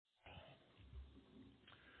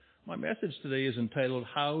My message today is entitled,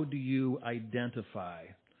 How Do You Identify?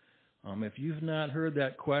 If you've not heard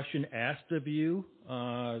that question asked of you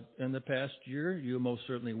in the past year, you most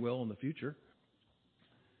certainly will in the future.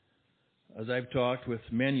 As I've talked with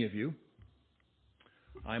many of you,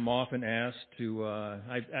 I'm often asked to,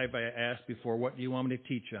 I've asked before, what do you want me to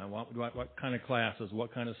teach on? What kind of classes,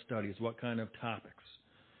 what kind of studies, what kind of topics?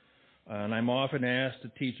 And I'm often asked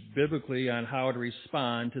to teach biblically on how to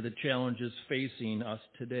respond to the challenges facing us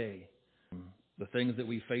today. The things that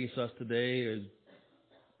we face us today are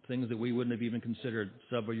things that we wouldn't have even considered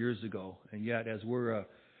several years ago. And yet, as we're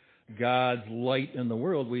God's light in the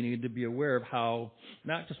world, we need to be aware of how,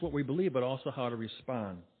 not just what we believe, but also how to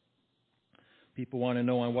respond. People want to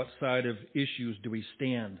know on what side of issues do we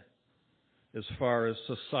stand as far as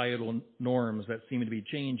societal norms that seem to be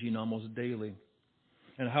changing almost daily.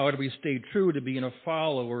 And how do we stay true to being a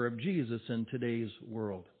follower of Jesus in today's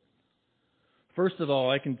world? First of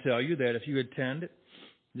all, I can tell you that if you attend,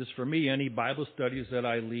 just for me, any Bible studies that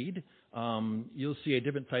I lead, you'll see a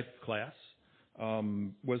different type of class.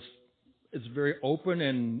 It's very open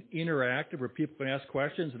and interactive where people can ask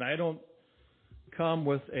questions, and I don't come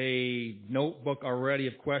with a notebook already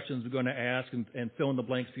of questions we're going to ask and fill in the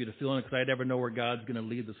blanks for you to fill in because I never know where God's going to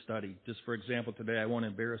lead the study. Just for example, today, I won't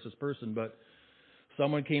embarrass this person, but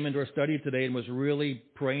someone came into our study today and was really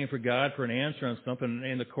praying for God for an answer on something. And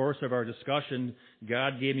in the course of our discussion,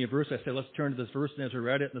 God gave me a verse. I said, let's turn to this verse. And as I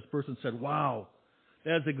read it, and this person said, wow,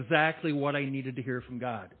 that's exactly what I needed to hear from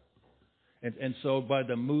God. And so by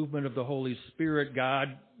the movement of the Holy Spirit,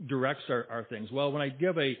 God directs our things. Well, when I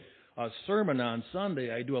give a sermon on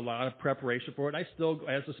Sunday, I do a lot of preparation for it. I still,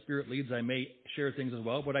 as the Spirit leads, I may share things as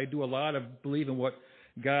well, but I do a lot of believing what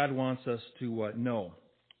God wants us to know.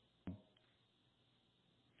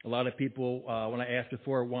 A lot of people, when I asked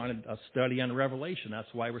before, wanted a study on Revelation. That's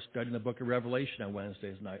why we're studying the book of Revelation on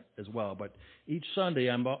Wednesdays night as well. But each Sunday,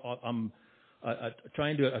 I'm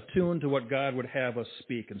trying to attune to what God would have us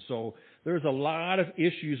speak. And so there's a lot of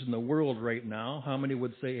issues in the world right now. How many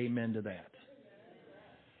would say amen to that?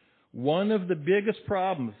 One of the biggest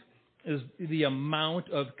problems is the amount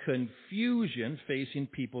of confusion facing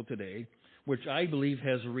people today, which I believe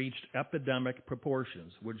has reached epidemic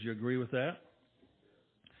proportions. Would you agree with that?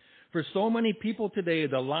 For so many people today,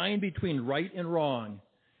 the line between right and wrong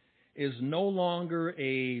is no longer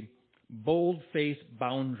a bold-faced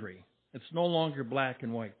boundary. It's no longer black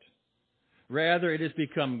and white. Rather, it has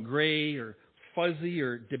become gray or fuzzy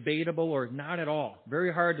or debatable or not at all.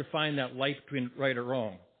 Very hard to find that light between right or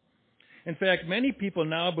wrong. In fact, many people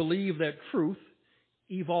now believe that truth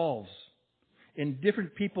evolves, and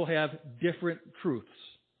different people have different truths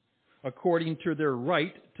according to their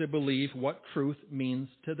right to believe what truth means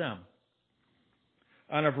to them.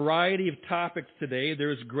 On a variety of topics today, there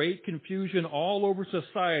is great confusion all over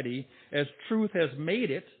society as truth has made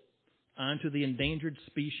it onto the endangered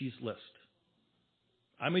species list.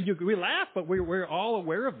 I mean, we laugh, but we're all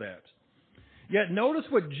aware of that. Yet notice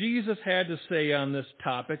what Jesus had to say on this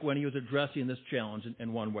topic when he was addressing this challenge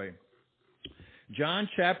in one way. John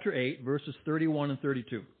chapter 8, verses 31 and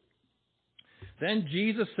 32. Then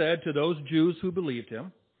Jesus said to those Jews who believed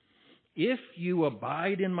him, "If you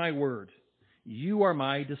abide in my word, you are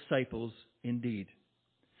my disciples indeed.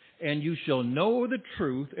 And you shall know the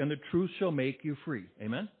truth, and the truth shall make you free."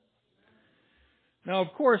 Amen? Now,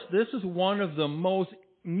 of course, this is one of the most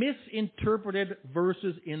misinterpreted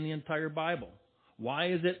verses in the entire Bible. Why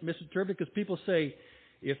is it misinterpreted? Because people say,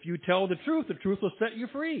 if you tell the truth will set you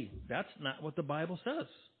free. That's not what the Bible says.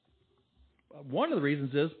 One of the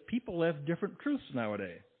reasons is people have different truths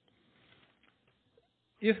nowadays.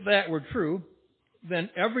 If that were true, then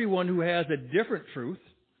everyone who has a different truth,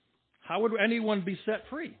 how would anyone be set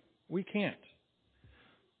free? We can't.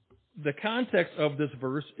 The context of this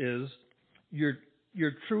verse is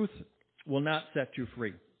your truth will not set you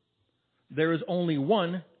free. There is only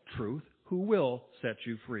one truth who will set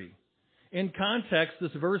you free. In context,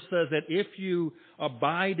 this verse says that if you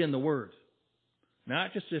abide in the Word,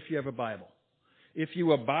 not just if you have a Bible, if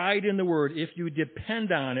you abide in the Word, if you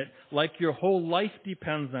depend on it like your whole life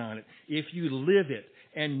depends on it, if you live it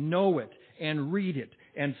and know it and read it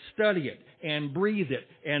and study it and breathe it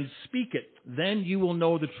and speak it, then you will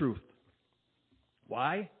know the truth.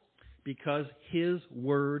 Why? Because His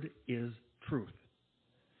Word is truth.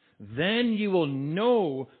 Then you will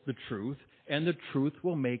know the truth, and the truth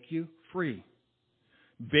will make you free.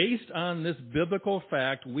 Based on this biblical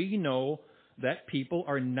fact, we know that people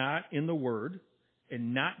are not in the Word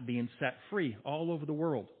and not being set free all over the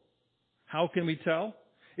world. How can we tell?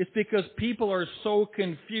 It's because people are so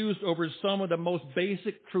confused over some of the most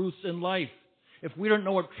basic truths in life. If we don't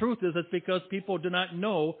know what truth is, it's because people do not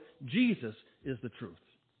know Jesus is the truth.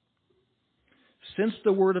 Since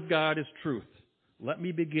the Word of God is truth, let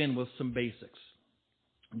me begin with some basics.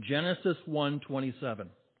 Genesis 1:27.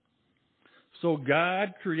 So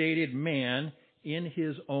God created man in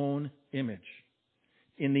His own image.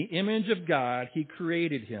 In the image of God, He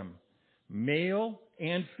created him. Male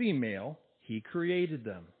and female, He created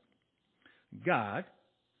them. God,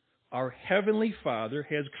 our Heavenly Father,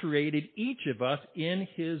 has created each of us in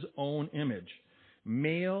His own image.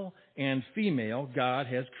 Male and female, God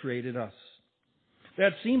has created us.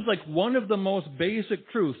 That seems like one of the most basic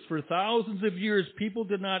truths. For thousands of years, people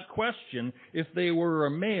did not question if they were a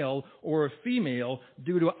male or a female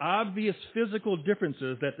due to obvious physical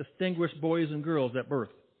differences that distinguish boys and girls at birth.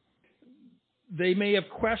 They may have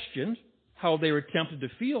questioned how they were tempted to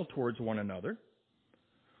feel towards one another,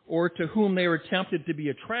 or to whom they were tempted to be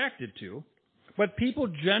attracted to, but people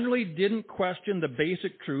generally didn't question the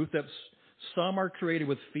basic truth that some are created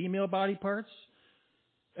with female body parts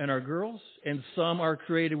and are girls, and some are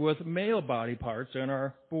created with male body parts and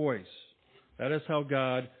are boys. That is how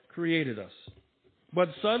God created us. But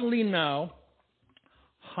suddenly now,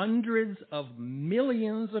 hundreds of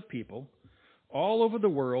millions of people all over the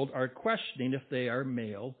world are questioning if they are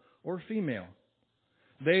male or female.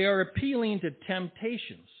 They are appealing to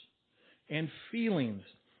temptations and feelings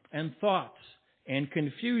and thoughts and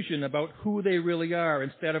confusion about who they really are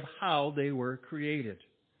instead of how they were created.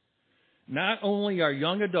 Not only are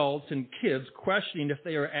young adults and kids questioning if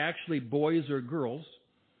they are actually boys or girls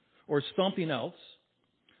or something else,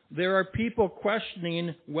 there are people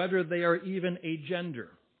questioning whether they are even a gender.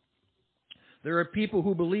 There are people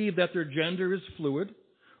who believe that their gender is fluid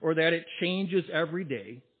or that it changes every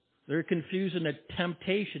day. They're confusing a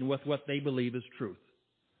temptation with what they believe is truth.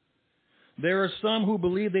 There are some who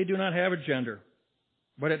believe they do not have a gender,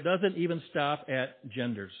 but it doesn't even stop at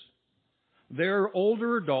genders. There are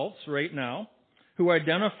older adults right now who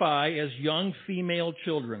identify as young female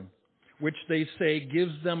children, which they say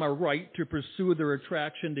gives them a right to pursue their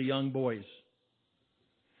attraction to young boys.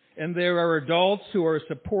 And there are adults who are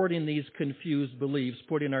supporting these confused beliefs,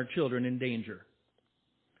 putting our children in danger.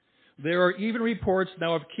 There are even reports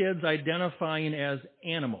now of kids identifying as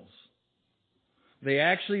animals. They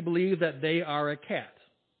actually believe that they are a cat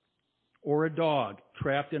or a dog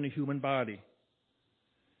trapped in a human body.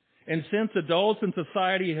 And since adults in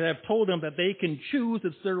society have told them that they can choose,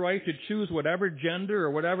 it's their right to choose whatever gender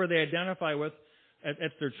or whatever they identify with,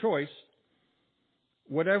 it's their choice,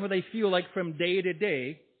 whatever they feel like from day to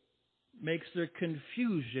day makes their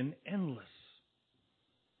confusion endless.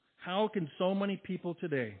 How can so many people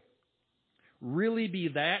today really be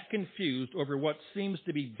that confused over what seems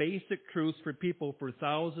to be basic truths for people for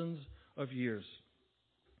thousands of years?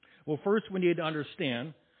 Well, first we need to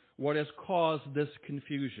understand what has caused this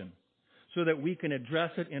confusion so that we can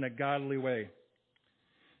address it in a godly way.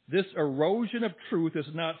 This erosion of truth is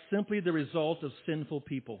not simply the result of sinful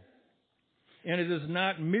people. And it is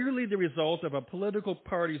not merely the result of a political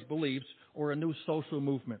party's beliefs or a new social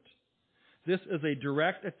movement. This is a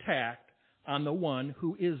direct attack on the one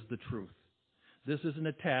who is the truth. This is an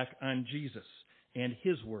attack on Jesus and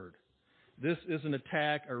His Word. This is an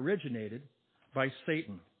attack originated by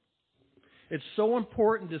Satan. It's so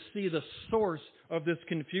important to see the source of this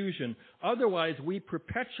confusion. Otherwise, we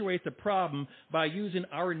perpetuate the problem by using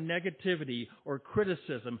our negativity or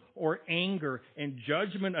criticism or anger and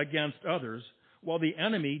judgment against others, while the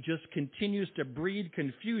enemy just continues to breed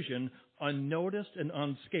confusion unnoticed and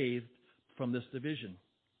unscathed from this division.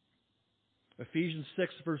 Ephesians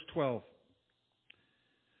 6, verse 12.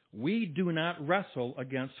 We do not wrestle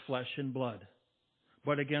against flesh and blood,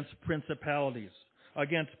 but against principalities,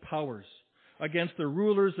 against powers, against the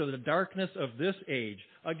rulers of the darkness of this age,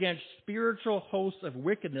 against spiritual hosts of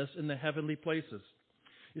wickedness in the heavenly places.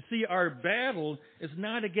 You see, our battle is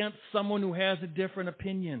not against someone who has a different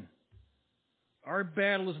opinion. Our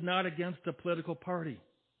battle is not against a political party.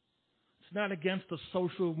 It's not against a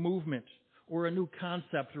social movement or a new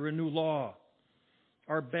concept or a new law.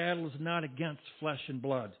 Our battle is not against flesh and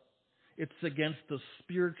blood. It's against the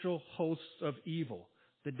spiritual hosts of evil,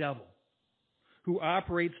 the devil, who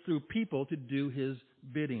operates through people to do his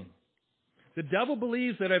bidding. The devil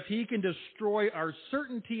believes that if he can destroy our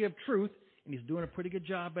certainty of truth, and he's doing a pretty good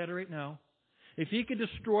job at it right now, if he can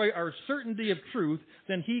destroy our certainty of truth,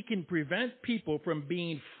 then he can prevent people from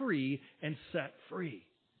being free and set free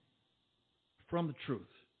from the truth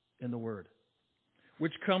in the Word,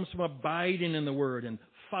 which comes from abiding in the Word and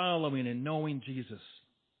following and knowing Jesus.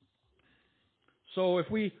 So if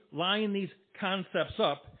we line these concepts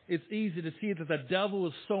up, it's easy to see that the devil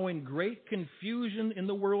is sowing great confusion in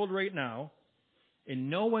the world right now and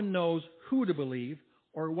no one knows who to believe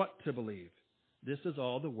or what to believe. This is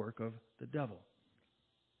all the work of the devil.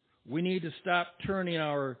 We need to stop turning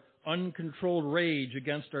our uncontrolled rage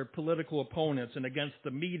against our political opponents and against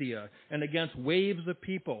the media and against waves of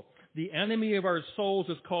people. The enemy of our souls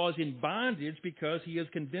is causing bondage because he has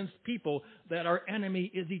convinced people that our enemy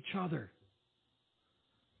is each other.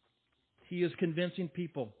 He is convincing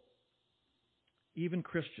people, even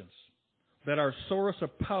Christians, that our source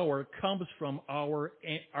of power comes from our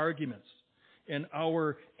arguments and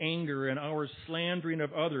our anger and our slandering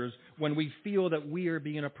of others when we feel that we are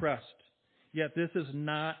being oppressed. Yet this is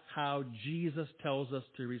not how Jesus tells us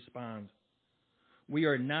to respond. We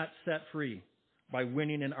are not set free by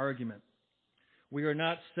winning an argument. We are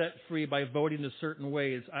not set free by voting a certain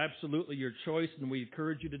way. It's absolutely your choice, and we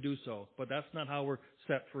encourage you to do so. But that's not how we're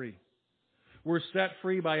set free. We're set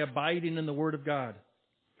free by abiding in the Word of God,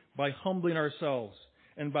 by humbling ourselves,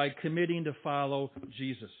 and by committing to follow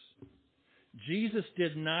Jesus. Jesus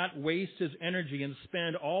did not waste his energy and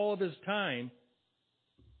spend all of his time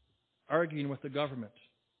arguing with the government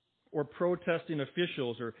or protesting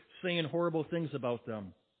officials or saying horrible things about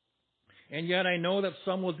them. And yet I know that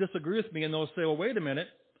some will disagree with me and they'll say, well, wait a minute.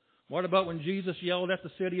 What about when Jesus yelled at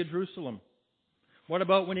the city of Jerusalem? What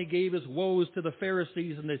about when he gave his woes to the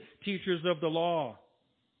Pharisees and the teachers of the law?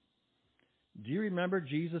 Do you remember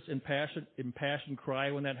Jesus' impassioned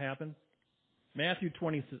cry when that happened? Matthew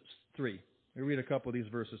 23. Let me read a couple of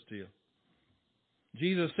these verses to you.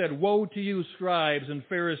 Jesus said, "Woe to you, scribes and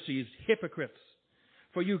Pharisees, hypocrites!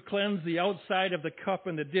 For you cleanse the outside of the cup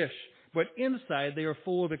and the dish, but inside they are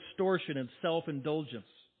full of extortion and self-indulgence.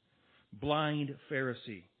 Blind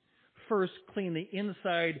Pharisee! First clean the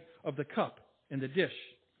inside of the cup and the dish,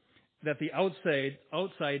 that the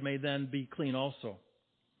outside may then be clean also."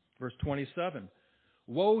 Verse 27.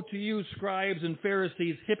 "Woe to you, scribes and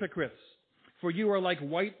Pharisees, hypocrites! For you are like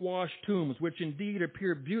whitewashed tombs, which indeed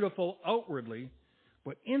appear beautiful outwardly,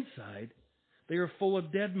 but inside they are full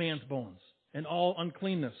of dead man's bones and all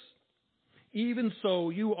uncleanness. Even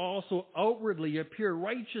so, you also outwardly appear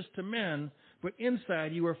righteous to men, but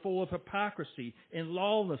inside you are full of hypocrisy and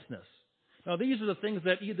lawlessness." Now, these are the things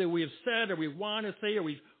that either we have said or we want to say or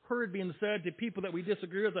we've heard being said to people that we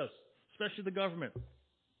disagree with us, especially the government.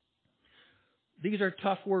 These are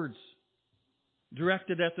tough words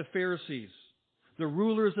directed at the Pharisees, the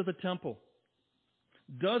rulers of the temple.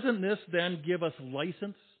 Doesn't this then give us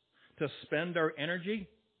license to spend our energy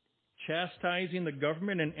chastising the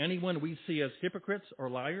government and anyone we see as hypocrites or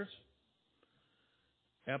liars?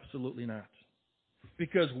 Absolutely not.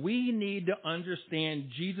 Because we need to understand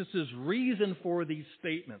Jesus' reason for these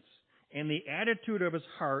statements and the attitude of his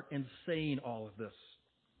heart in saying all of this.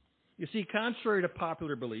 You see, contrary to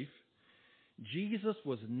popular belief, Jesus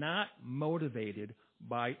was not motivated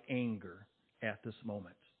by anger at this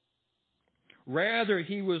moment. Rather,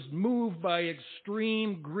 he was moved by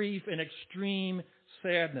extreme grief and extreme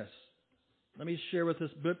sadness. Let me share with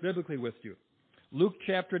this biblically with you. Luke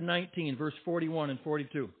chapter 19, verse 41 and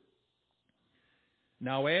 42.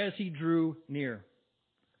 "Now as he drew near,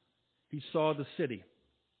 he saw the city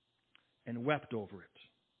and wept over it,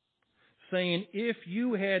 saying, if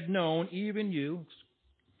you had known, even you,"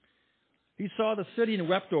 he saw the city and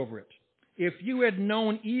wept over it, "if you had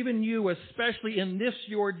known, even you, especially in this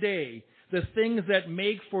your day, the things that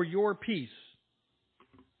make for your peace,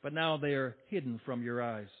 but now they are hidden from your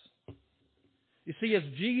eyes." You see, as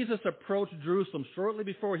Jesus approached Jerusalem shortly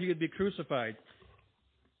before he would be crucified,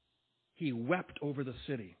 he wept over the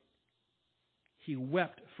city. He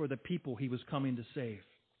wept for the people he was coming to save.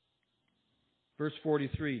 Verse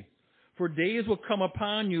 43, "For days will come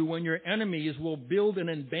upon you when your enemies will build an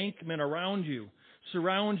embankment around you,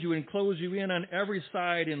 surround you and close you in on every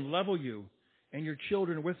side and level you and your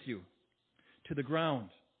children with you to the ground.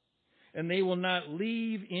 And they will not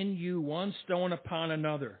leave in you one stone upon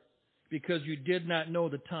another, because you did not know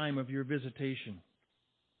the time of your visitation."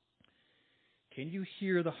 Can you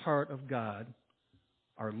hear the heart of God,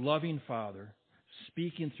 our loving Father,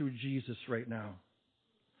 speaking through Jesus right now?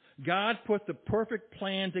 God put the perfect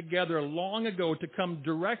plan together long ago to come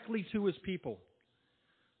directly to his people,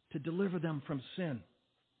 to deliver them from sin,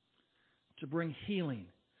 to bring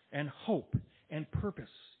healing and hope and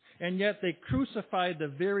purpose. And yet they crucified the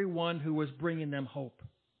very one who was bringing them hope.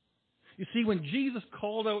 You see, when Jesus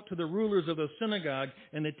called out to the rulers of the synagogue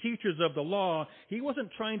and the teachers of the law, he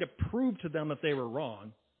wasn't trying to prove to them that they were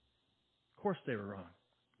wrong. Of course they were wrong.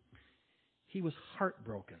 He was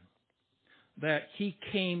heartbroken that he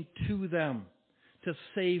came to them to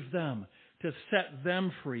save them, to set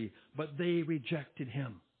them free, but they rejected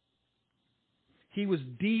him. He was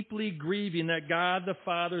deeply grieving that God the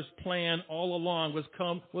Father's plan all along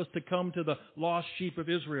was to come to the lost sheep of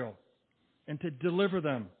Israel and to deliver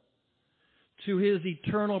them to His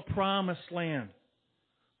eternal promised land.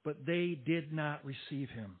 But they did not receive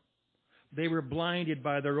Him. They were blinded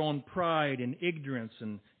by their own pride and ignorance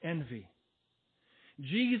and envy.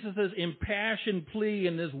 Jesus' impassioned plea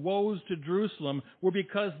and His woes to Jerusalem were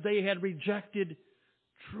because they had rejected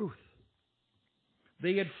truth.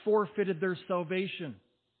 They had forfeited their salvation.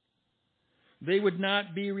 They would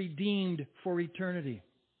not be redeemed for eternity.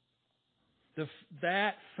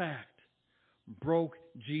 That fact broke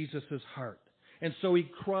Jesus' heart. And so He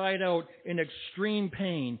cried out in extreme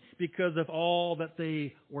pain because of all that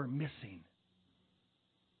they were missing.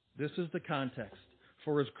 This is the context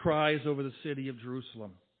for His cries over the city of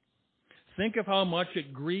Jerusalem. Think of how much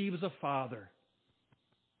it grieves a father.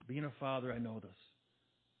 Being a father, I know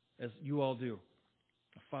this, as you all do,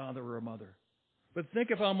 a father or a mother. But think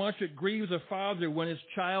of how much it grieves a father when his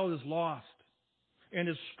child is lost and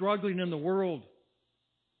is struggling in the world.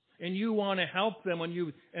 And you want to help them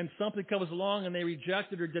and something comes along and they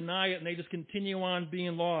reject it or deny it and they just continue on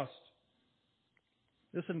being lost.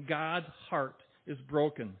 Listen, God's heart is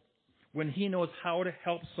broken when He knows how to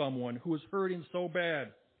help someone who is hurting so bad,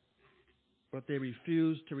 but they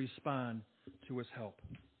refuse to respond to His help.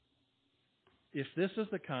 If this is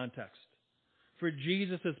the context for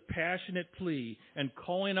Jesus' passionate plea and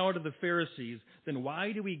calling out of the Pharisees, then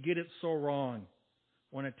why do we get it so wrong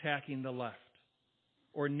when attacking the left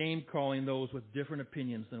or name-calling those with different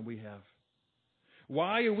opinions than we have?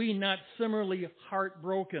 Why are we not similarly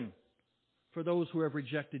heartbroken for those who have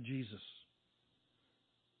rejected Jesus,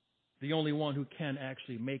 the only one who can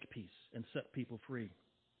actually make peace and set people free?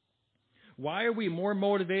 Why are we more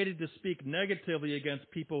motivated to speak negatively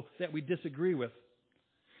against people that we disagree with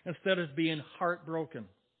instead of being heartbroken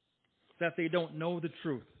that they don't know the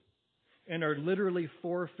truth and are literally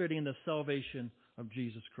forfeiting the salvation of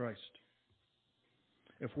Jesus Christ?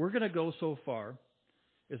 If we're going to go so far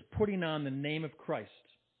as putting on the name of Christ,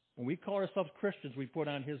 when we call ourselves Christians, we put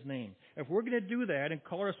on His name. If we're going to do that and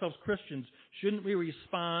call ourselves Christians, shouldn't we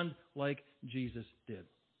respond like Jesus did?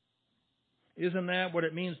 Isn't that what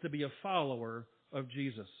it means to be a follower of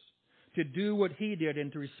Jesus? To do what He did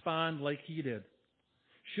and to respond like He did.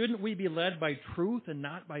 Shouldn't we be led by truth and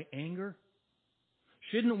not by anger?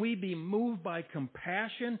 Shouldn't we be moved by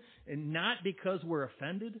compassion and not because we're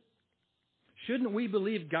offended? Shouldn't we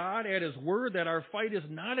believe God at His word that our fight is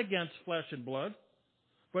not against flesh and blood,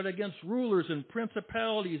 but against rulers and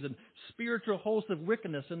principalities and spiritual hosts of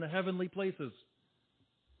wickedness in the heavenly places?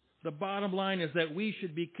 The bottom line is that we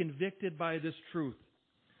should be convicted by this truth,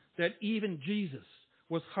 that even Jesus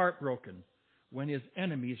was heartbroken when His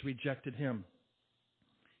enemies rejected Him.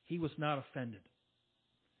 He was not offended.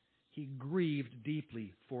 He grieved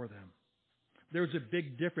deeply for them. There's a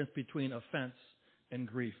big difference between offense and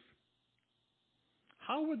grief.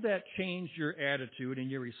 How would that change your attitude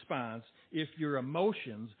and your response if your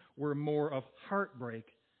emotions were more of heartbreak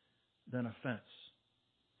than offense?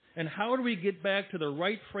 And how do we get back to the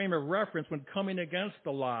right frame of reference when coming against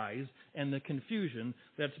the lies and the confusion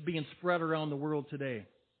that's being spread around the world today?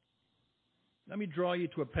 Let me draw you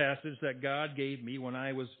to a passage that God gave me when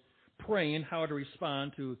I was praying how to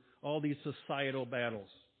respond to all these societal battles.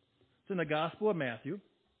 It's in the Gospel of Matthew,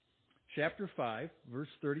 chapter 5, verse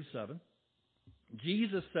 37.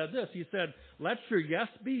 Jesus said this. He said, "Let your yes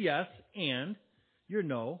be yes and your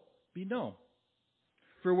no be no.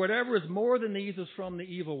 For whatever is more than these is from the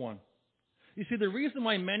evil one." You see, the reason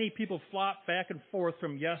why many people flop back and forth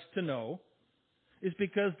from yes to no is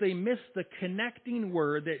because they miss the connecting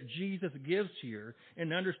word that Jesus gives here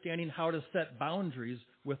in understanding how to set boundaries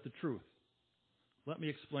with the truth. Let me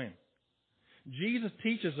explain. Jesus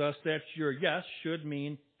teaches us that your yes should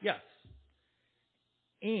mean yes,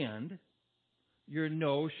 and your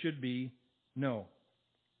no should be no.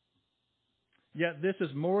 Yet this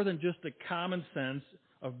is more than just a common sense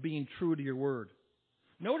of being true to your word.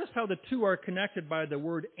 Notice how the two are connected by the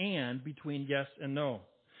word "and" between yes and no.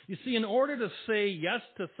 You see, in order to say yes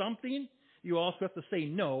to something, you also have to say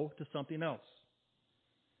no to something else.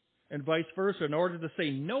 And vice versa. In order to say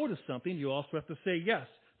no to something, you also have to say yes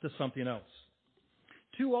to something else.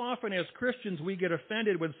 Too often as Christians, we get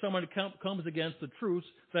offended when someone comes against the truths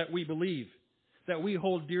that we believe, that we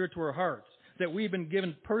hold dear to our hearts, that we've been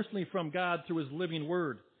given personally from God through His living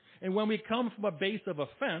word. And when we come from a base of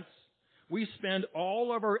offense, we spend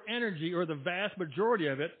all of our energy, or the vast majority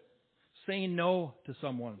of it, saying no to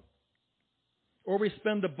someone. Or we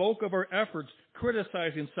spend the bulk of our efforts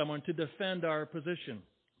criticizing someone to defend our position.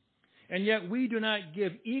 And yet we do not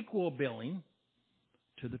give equal billing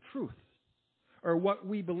to the truth. or what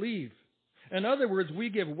we believe. In other words, we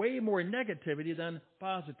give way more negativity than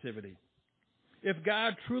positivity. If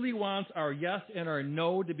God truly wants our yes and our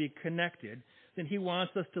no to be connected, then He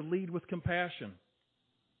wants us to lead with compassion.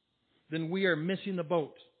 Then we are missing the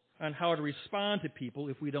boat on how to respond to people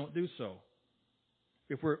if we don't do so.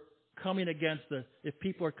 If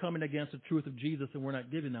people are coming against the truth of Jesus and we're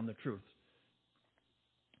not giving them the truth.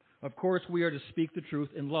 Of course, we are to speak the truth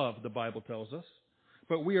in love, the Bible tells us.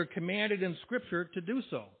 But we are commanded in Scripture to do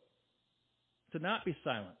so. To not be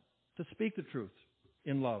silent. To speak the truth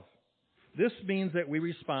in love. This means that we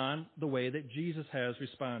respond the way that Jesus has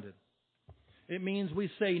responded. It means we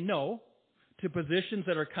say no to positions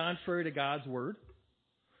that are contrary to God's Word.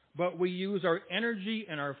 But we use our energy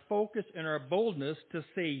and our focus and our boldness to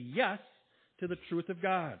say yes to the truth of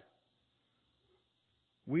God.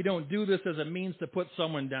 We don't do this as a means to put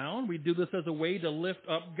someone down. We do this as a way to lift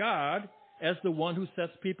up God as the one who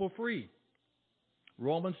sets people free.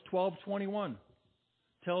 Romans 12:21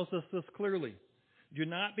 tells us this clearly. Do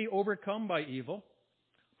not be overcome by evil,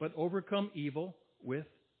 but overcome evil with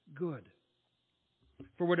good.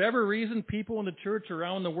 For whatever reason, people in the church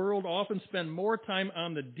around the world often spend more time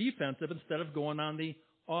on the defensive instead of going on the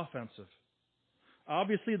offensive.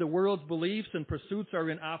 Obviously, the world's beliefs and pursuits are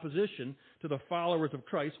in opposition to the followers of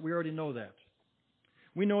Christ. We already know that.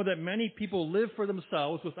 We know that many people live for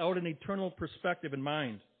themselves without an eternal perspective in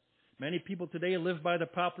mind. Many people today live by the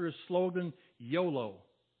popular slogan, YOLO.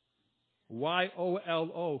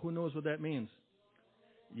 Y-O-L-O. Who knows what that means?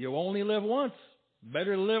 You only live once.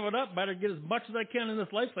 Better live it up. Better get as much as I can in this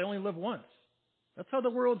life so I only live once. That's how the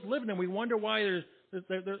world's living, and we wonder why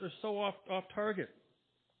they're so off target.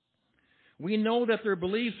 We know that their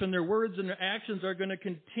beliefs and their words and their actions are going to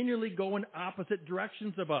continually go in opposite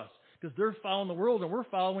directions of us because they're following the world and we're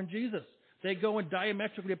following Jesus. They go in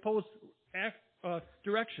diametrically opposed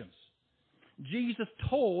directions. Jesus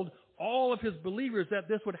told all of His believers that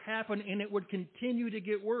this would happen and it would continue to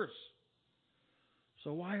get worse.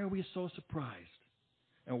 So why are we so surprised?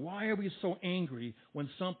 And why are we so angry when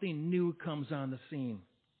something new comes on the scene?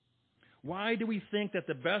 Why do we think that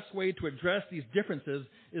the best way to address these differences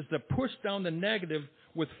is to push down the negative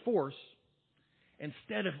with force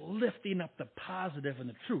instead of lifting up the positive and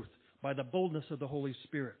the truth by the boldness of the Holy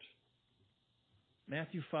Spirit?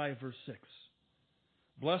 Matthew 5, verse 6.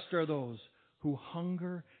 Blessed are those who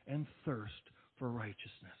hunger and thirst for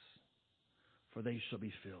righteousness, for they shall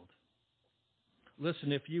be filled.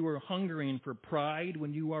 Listen, if you are hungering for pride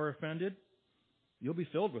when you are offended, you'll be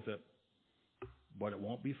filled with it, but it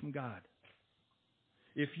won't be from God.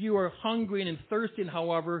 If you are hungering and thirsting,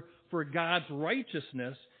 however, for God's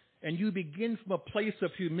righteousness, and you begin from a place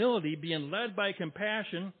of humility, being led by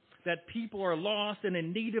compassion, that people are lost and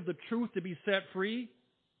in need of the truth to be set free,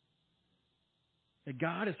 that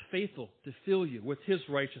God is faithful to fill you with His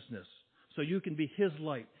righteousness so you can be His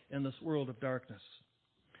light in this world of darkness.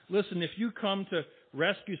 Listen, if you come to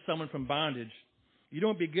rescue someone from bondage, you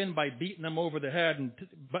don't begin by beating them over the head and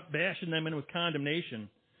bashing them in with condemnation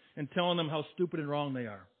and telling them how stupid and wrong they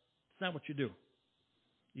are. It's not what you do.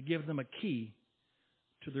 You give them a key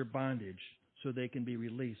to their bondage so they can be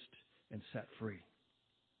released and set free.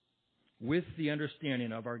 With the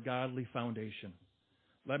understanding of our godly foundation,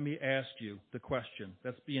 let me ask you the question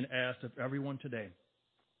that's being asked of everyone today.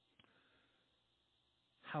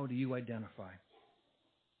 How do you identify?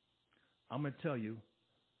 I'm going to tell you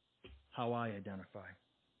how I identify.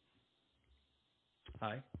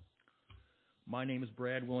 Hi, my name is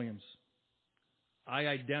Brad Williams. I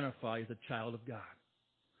identify as a child of God.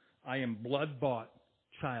 I am blood-bought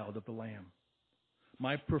child of the Lamb.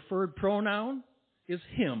 My preferred pronoun is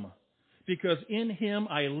Him, because in Him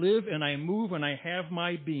I live and I move and I have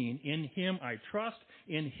my being. In Him I trust.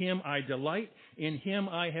 In Him I delight. In Him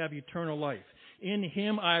I have eternal life. In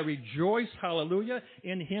Him I rejoice, hallelujah.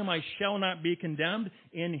 In Him I shall not be condemned.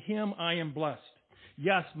 In Him I am blessed.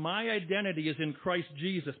 Yes, my identity is in Christ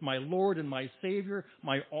Jesus, my Lord and my Savior,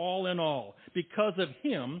 my all in all. Because of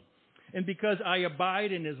Him, and because I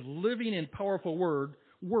abide in His living and powerful word,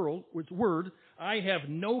 I have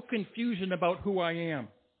no confusion about who I am.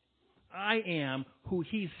 I am who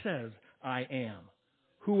He says I am.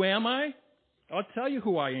 Who am I? I'll tell you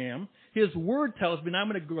who I am. His Word tells me, and I'm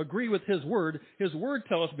going to agree with His Word. His Word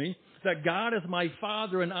tells me that God is my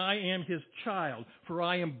Father and I am His child. For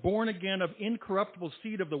I am born again of incorruptible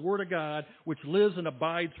seed of the Word of God, which lives and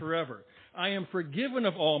abides forever. I am forgiven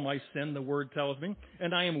of all my sin, the Word tells me,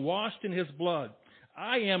 and I am washed in His blood.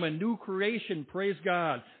 I am a new creation, praise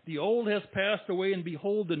God. The old has passed away, and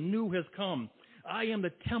behold, the new has come. I am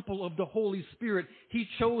the temple of the Holy Spirit. He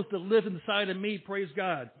chose to live inside of me, praise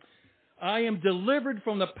God. I am delivered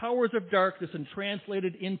from the powers of darkness and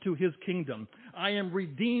translated into His kingdom. I am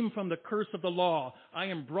redeemed from the curse of the law. I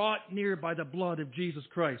am brought near by the blood of Jesus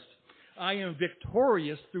Christ. I am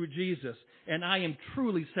victorious through Jesus, and I am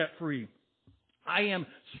truly set free. I am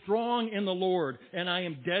strong in the Lord, and I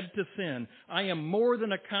am dead to sin. I am more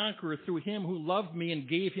than a conqueror through Him who loved me and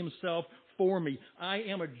gave Himself for me. I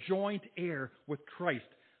am a joint heir with Christ.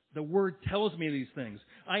 The Word tells me these things.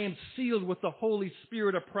 I am sealed with the Holy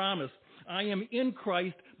Spirit of promise. I am in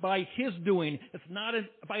Christ by His doing. It's not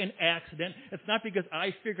by an accident. It's not because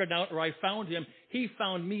I figured out or I found Him. He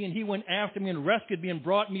found me and He went after me and rescued me and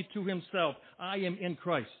brought me to Himself. I am in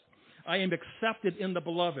Christ. I am accepted in the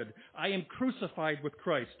Beloved. I am crucified with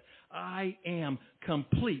Christ. I am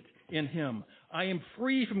complete in Him. I am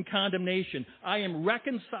free from condemnation. I am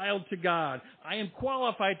reconciled to God. I am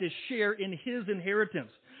qualified to share in His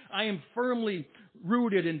inheritance. I am firmly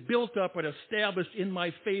rooted and built up and established in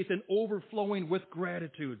my faith and overflowing with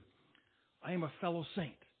gratitude. I am a fellow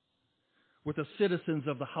saint with the citizens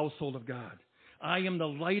of the household of God. I am the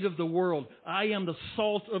light of the world. I am the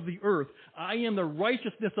salt of the earth. I am the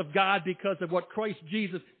righteousness of God because of what Christ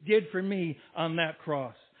Jesus did for me on that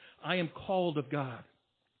cross. I am called of God.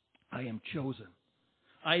 I am chosen.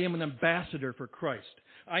 I am an ambassador for Christ.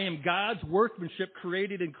 I am God's workmanship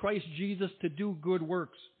created in Christ Jesus to do good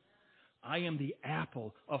works. I am the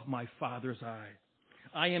apple of my Father's eye.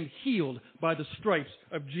 I am healed by the stripes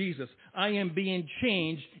of Jesus. I am being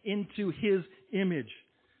changed into His image.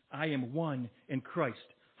 I am one in Christ.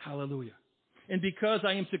 Hallelujah. And because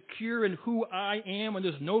I am secure in who I am and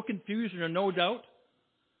there's no confusion or no doubt,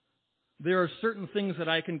 there are certain things that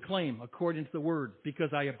I can claim according to the Word because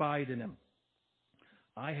I abide in Him.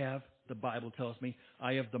 I have, the Bible tells me,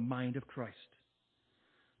 I have the mind of Christ.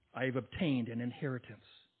 I have obtained an inheritance.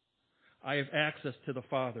 I have access to the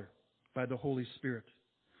Father by the Holy Spirit.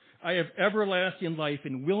 I have everlasting life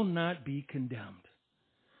and will not be condemned.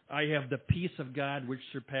 I have the peace of God which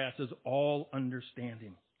surpasses all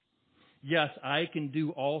understanding. Yes, I can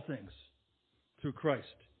do all things through Christ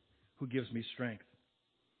who gives me strength.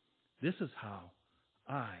 This is how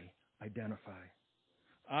I identify.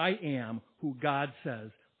 I am who God says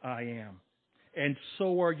I am. And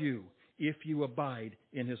so are you if you abide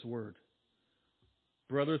in His Word.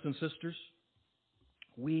 Brothers and sisters,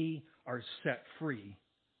 we are set free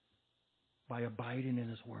by abiding in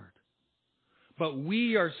His Word. But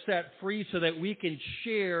we are set free so that we can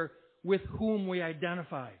share with whom we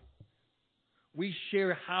identify. We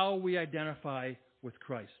share how we identify with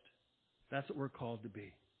Christ. That's what we're called to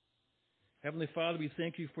be. Heavenly Father, we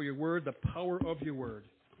thank You for Your Word, the power of Your Word.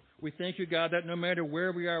 We thank You, God, that no matter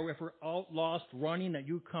where we are, if we're out lost running, that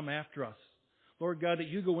You come after us. Lord God, that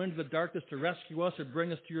You go into the darkness to rescue us and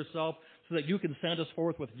bring us to Yourself so that You can send us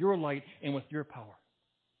forth with Your light and with Your power.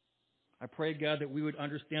 I pray, God, that we would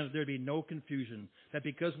understand that there would be no confusion, that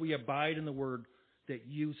because we abide in the Word, that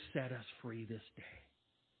You set us free this day.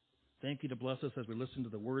 Thank You to bless us as we listen to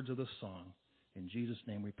the words of this song. In Jesus'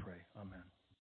 name we pray. Amen.